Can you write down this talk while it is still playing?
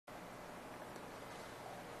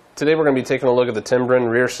Today we're going to be taking a look at the Timbren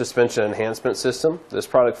Rear Suspension Enhancement System. This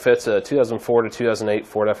product fits a 2004 to 2008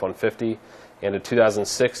 Ford F150 and a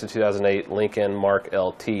 2006 to 2008 Lincoln Mark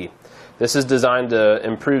LT. This is designed to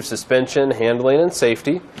improve suspension, handling, and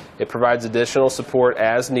safety. It provides additional support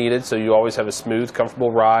as needed, so you always have a smooth,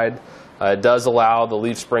 comfortable ride. It does allow the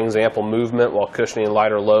leaf springs ample movement while cushioning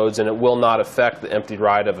lighter loads, and it will not affect the empty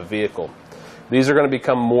ride of a vehicle. These are going to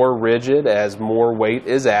become more rigid as more weight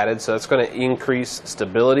is added, so that's going to increase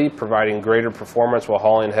stability, providing greater performance while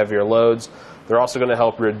hauling heavier loads. They're also going to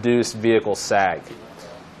help reduce vehicle sag.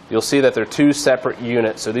 You'll see that they're two separate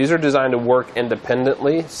units, so these are designed to work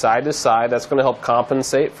independently, side to side. That's going to help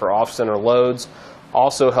compensate for off-center loads.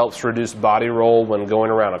 Also helps reduce body roll when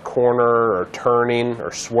going around a corner or turning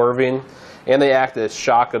or swerving. And they act as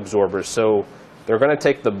shock absorbers, so they're going to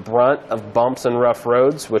take the brunt of bumps and rough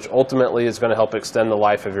roads, which ultimately is going to help extend the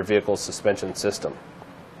life of your vehicle's suspension system.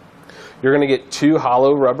 You're going to get two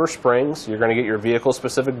hollow rubber springs, you're going to get your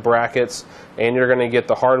vehicle-specific brackets, and you're going to get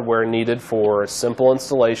the hardware needed for a simple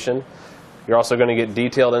installation. You're also going to get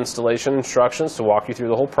detailed installation instructions to walk you through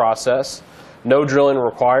the whole process. No drilling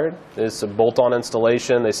required. It's a bolt-on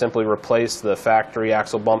installation. They simply replace the factory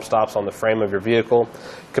axle bump stops on the frame of your vehicle.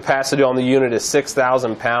 Capacity on the unit is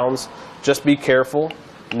 6,000 pounds. Just be careful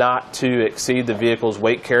not to exceed the vehicle's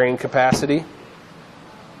weight carrying capacity.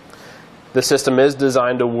 The system is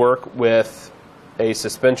designed to work with a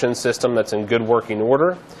suspension system that's in good working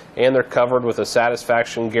order, and they're covered with a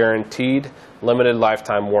satisfaction guaranteed limited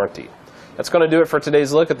lifetime warranty. That's going to do it for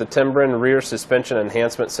today's look at the Timbren Rear Suspension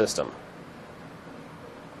Enhancement System.